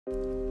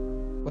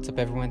What's up,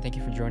 everyone? Thank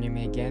you for joining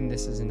me again.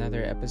 This is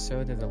another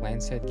episode of the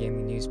Lancet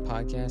Gaming News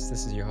Podcast.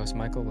 This is your host,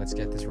 Michael. Let's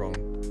get this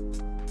rolling.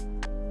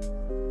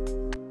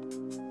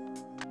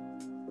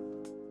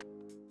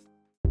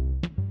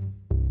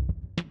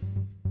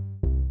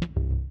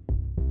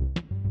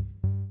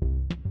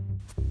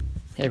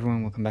 Hey,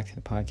 everyone. Welcome back to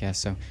the podcast.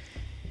 So,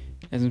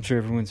 as I'm sure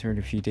everyone's heard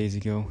a few days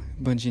ago,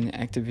 Bungie and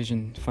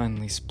Activision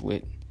finally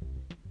split.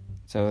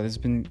 So, there's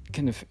been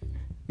kind of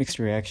mixed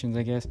reactions,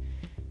 I guess.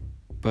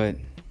 But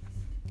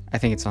I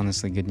think it's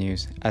honestly good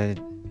news. I'll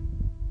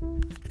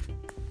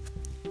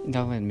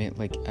admit,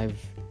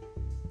 I've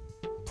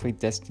played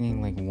Destiny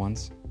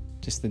once,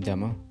 just the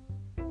demo,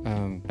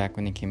 back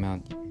when it came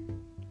out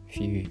a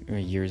few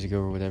years ago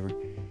or whatever.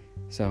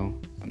 So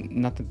I'm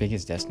not the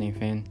biggest Destiny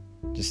fan,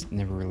 just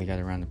never really got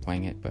around to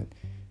playing it, but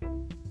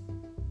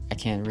I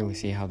can't really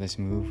see how this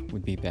move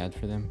would be bad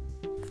for them,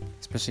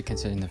 especially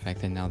considering the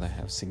fact that now they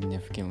have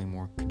significantly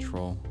more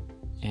control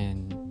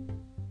and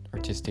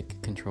artistic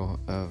control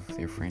of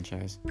their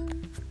franchise.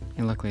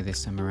 And luckily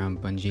this time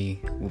around, Bungie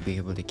will be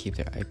able to keep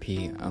their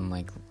IP,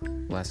 unlike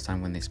last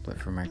time when they split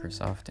from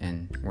Microsoft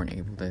and weren't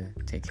able to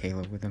take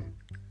Halo with them.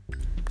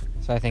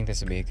 So I think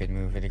this will be a good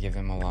move. It'll give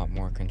them a lot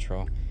more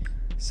control.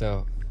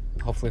 So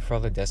hopefully for all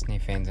the Destiny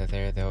fans out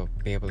there, they'll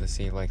be able to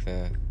see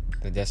the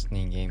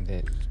Destiny game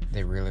that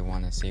they really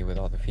want to see, with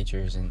all the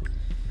features and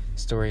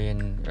story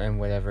and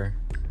whatever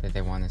that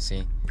they want to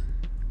see.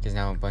 Because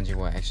now Bungie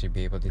will actually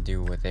be able to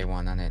do what they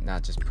want on it,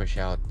 not just push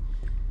out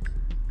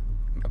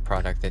a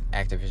product that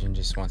Activision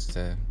just wants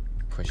to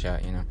push out,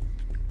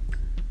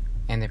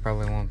 And they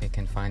probably won't be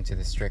confined to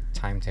the strict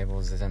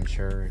timetables that I'm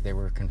sure they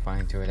were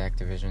confined to at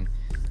Activision.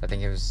 I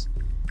think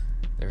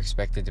they were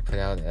expected to put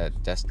out a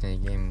Destiny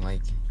game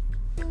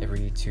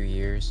every 2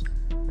 years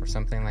or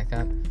something like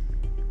that.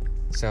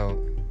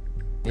 So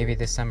maybe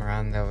this time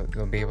around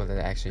they'll be able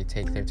to actually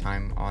take their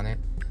time on it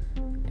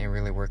and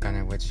really work on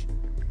it, which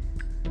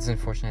it's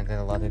unfortunate that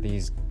a lot of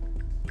these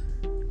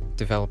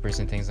developers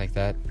and things like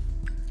that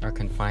are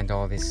confined to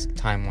all these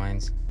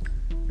timelines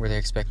where they're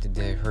expected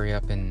to hurry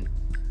up and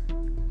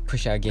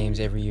push out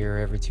games every year or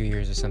every 2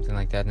 years or something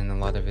like that, and a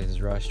lot of it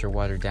is rushed or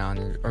watered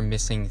down or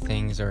missing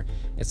things, or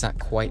it's not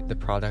quite the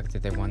product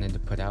that they wanted to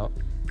put out.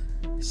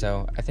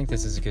 So I think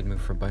this is a good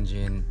move for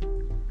Bungie,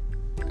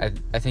 and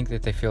I think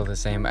that they feel the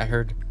same. I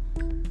heard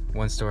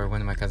one story,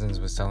 one of my cousins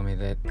was telling me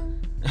that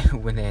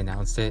when they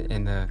announced it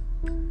in the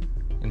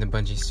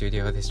Bungie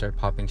studio, they started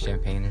popping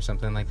champagne or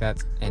something like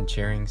that and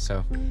cheering.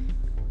 So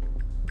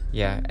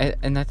yeah,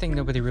 and I think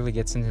nobody really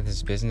gets into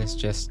this business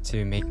just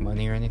to make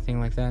money or anything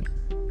like that.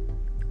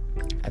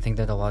 I think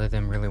that a lot of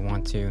them really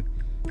want to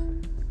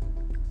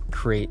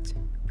create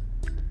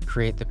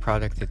the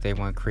product that they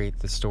want, create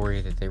the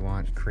story that they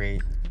want,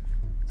 create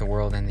the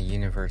world and the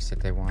universe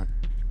that they want.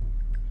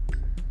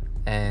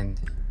 And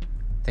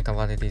I think a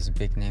lot of these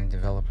big name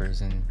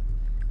developers and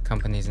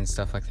companies and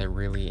stuff like that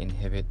really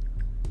inhibit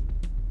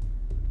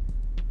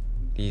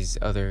these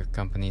other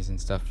companies and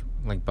stuff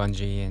like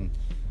Bungie and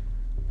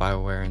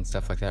BioWare and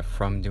stuff like that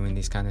from doing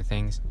these kind of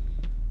things.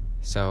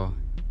 So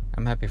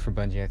I'm happy for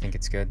Bungie. I think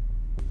it's good.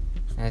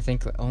 And I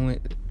think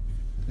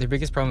the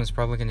biggest problem is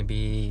probably going to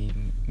be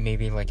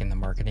maybe in the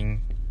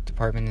marketing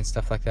department and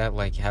stuff like that,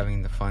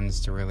 having the funds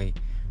to really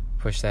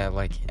push that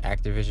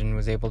Activision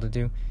was able to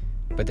do.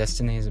 But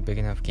Destiny is a big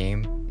enough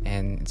game,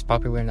 and it's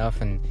popular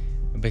enough and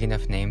a big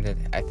enough name that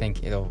I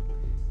think it'll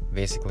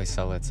basically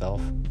sell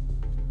itself.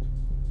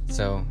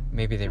 So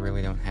maybe they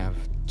really don't have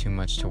too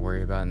much to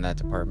worry about in that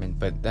department,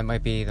 but that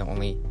might be the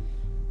only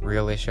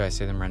real issue I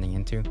see them running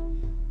into.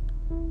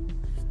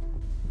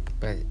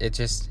 But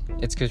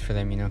it's good for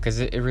them, because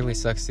it really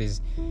sucks,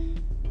 these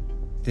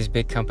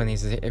big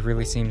companies. It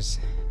really seems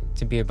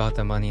to be about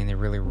the money, and they're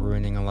really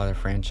ruining a lot of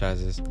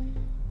franchises,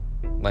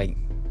 like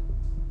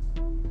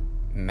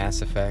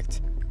Mass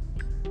Effect,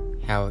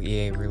 how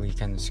EA really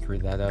kind of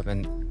screwed that up,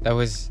 and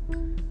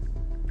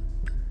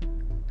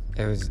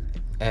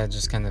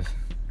just kind of,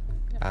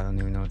 I don't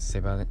even know what to say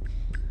about it.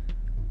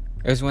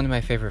 It was one of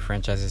my favorite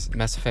franchises.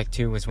 Mass Effect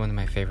 2 was one of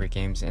my favorite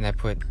games, and I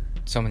put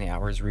so many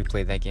hours,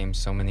 replayed that game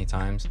so many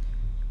times,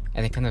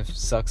 and it kind of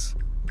sucks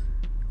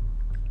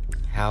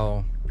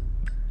how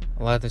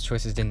a lot of the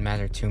choices didn't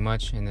matter too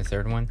much in the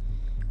third one,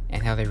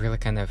 and how they really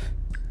kind of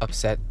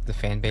upset the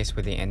fan base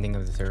with the ending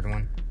of the third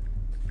one.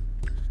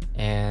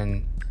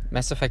 And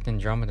Mass Effect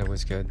Andromeda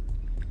was good,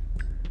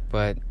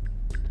 but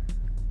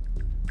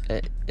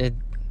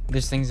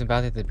there's things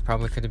about it that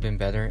probably could have been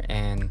better,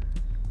 and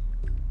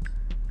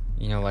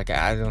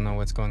I don't know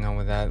what's going on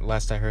with that.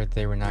 Last I heard,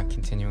 they were not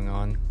continuing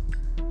on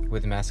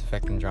with Mass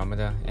Effect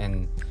Andromeda,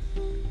 and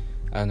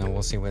I don't know,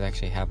 we'll see what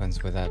actually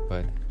happens with that.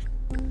 But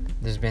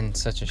there's been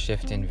such a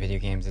shift in video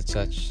games. It's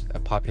such a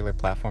popular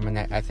platform, and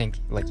I think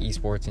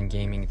esports and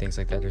gaming and things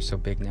like that are so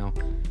big now,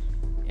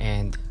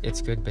 and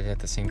it's good, but at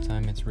the same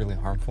time it's really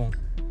harmful,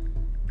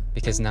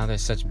 because now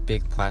there's such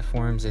big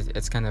platforms.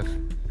 It's kind of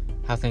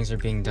how things are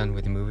being done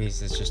with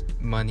movies. It's just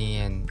money,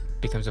 and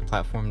becomes a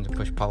platform to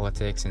push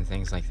politics and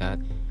things like that,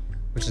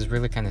 which is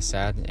really kind of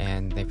sad.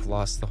 And they've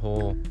lost the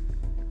whole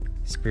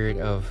spirit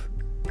of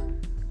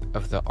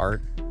the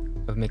art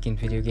of making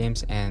video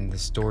games and the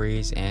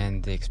stories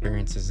and the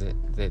experiences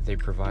that they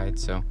provide.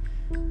 So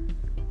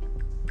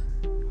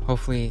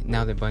hopefully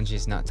now that Bungie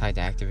is not tied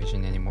to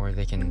Activision anymore,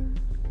 they can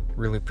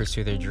really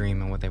pursue their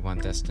dream and what they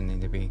want Destiny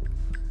to be.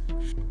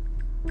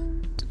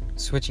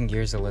 Switching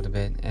gears a little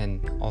bit,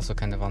 and also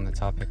kind of on the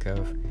topic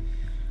of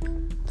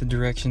the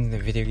direction the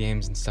video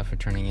games and stuff are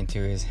turning into,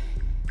 is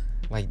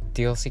like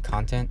DLC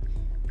content.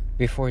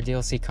 Before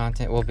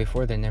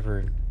there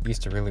never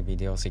used to really be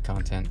DLC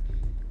content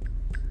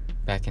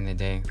back in the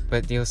day,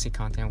 but DLC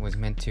content was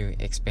meant to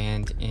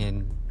expand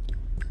in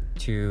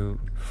to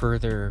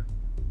further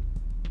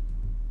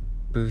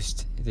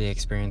boost the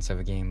experience of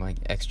a game, like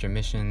extra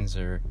missions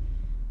or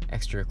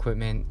extra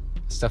equipment,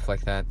 stuff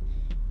like that.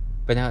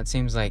 But now it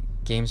seems like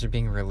games are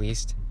being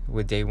released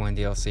with day one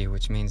DLC,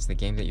 which means the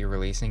game that you're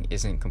releasing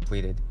isn't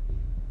completed.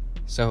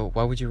 So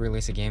why would you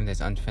release a game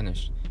that's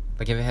unfinished?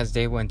 Like, if it has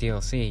day one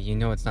DLC, you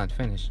know it's not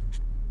finished.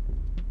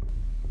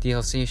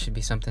 DLC should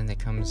be something that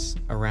comes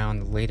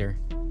around later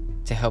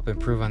to help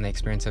improve on the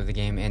experience of the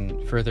game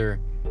and further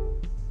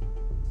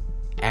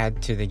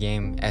add to the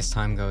game as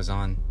time goes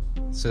on,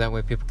 so that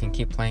way people can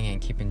keep playing it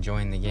and keep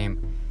enjoying the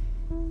game.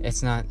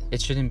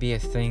 It shouldn't be a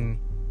thing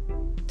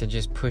to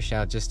just push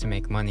out just to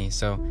make money.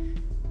 So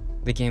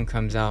the game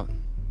comes out,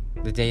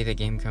 the day the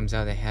game comes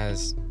out, it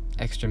has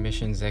extra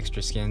missions,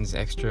 extra skins,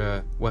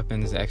 extra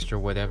weapons, extra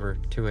whatever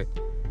to it.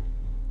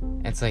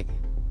 It's like,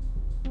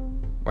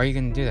 why are you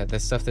gonna do that?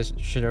 That's stuff that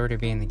should already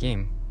be in the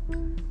game.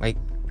 Like,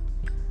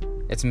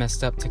 it's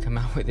messed up to come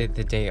out with it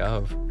the day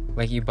of.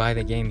 Like, you buy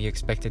the game, you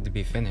expect it to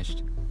be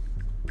finished.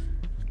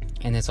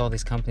 And it's all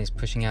these companies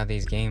pushing out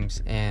these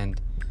games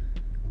and,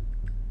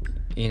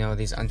 you know,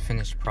 these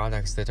unfinished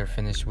products that are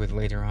finished with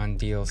later on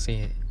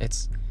DLC.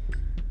 It's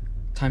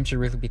time should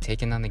really be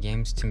taken on the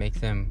games to make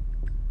them,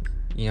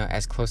 you know,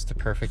 as close to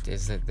perfect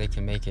as that they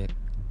can make it.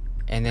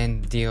 And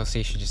then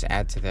DLC should just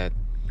add to that.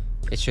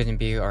 It shouldn't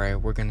be, alright,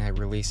 we're gonna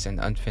release an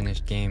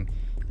unfinished game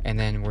and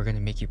then we're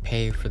gonna make you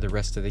pay for the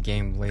rest of the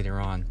game later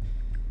on.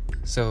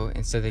 So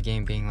instead of the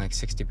game being like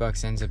 $60,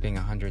 it ends up being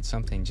 100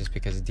 something just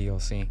because of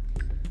DLC.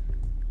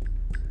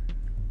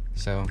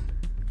 So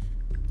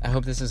I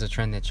hope this is a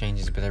trend that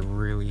changes, but I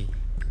really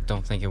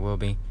don't think it will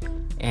be.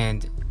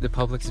 And the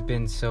public's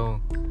been so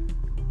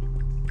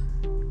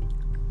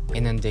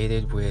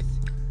inundated with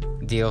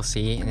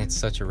DLC, and it's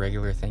such a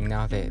regular thing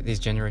now that these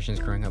generations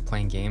growing up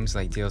playing games,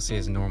 like, DLC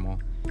is normal.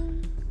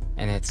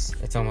 And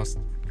it's almost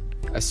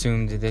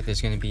assumed that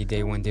there's going to be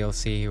day one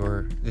DLC,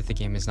 or that the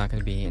game is not going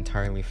to be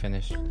entirely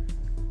finished,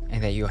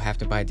 and that you'll have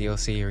to buy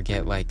DLC or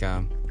get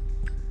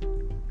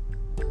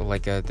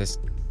this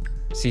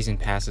season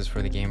passes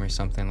for the game or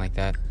something like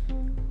that.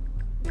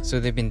 So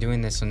they've been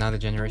doing this, so now the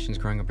generations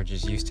growing up are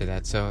just used to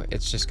that. So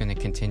it's just going to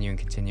continue and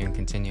continue and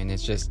continue, and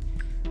it's just,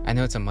 I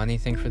know it's a money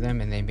thing for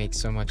them, and they make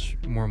so much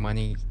more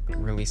money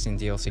releasing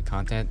DLC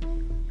content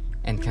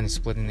and kind of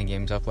splitting the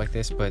games up like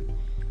this, but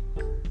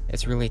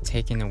it's really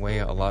taking away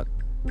a lot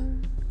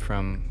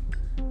from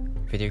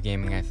video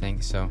gaming, I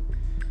think. So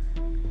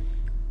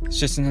it's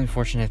just an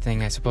unfortunate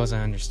thing. I suppose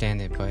I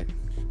understand it, but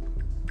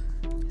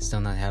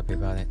still not happy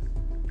about it.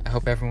 I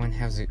hope everyone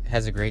has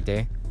a great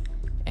day,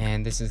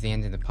 and this is the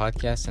end of the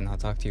podcast, and I'll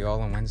talk to you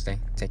all on Wednesday.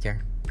 Take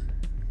care.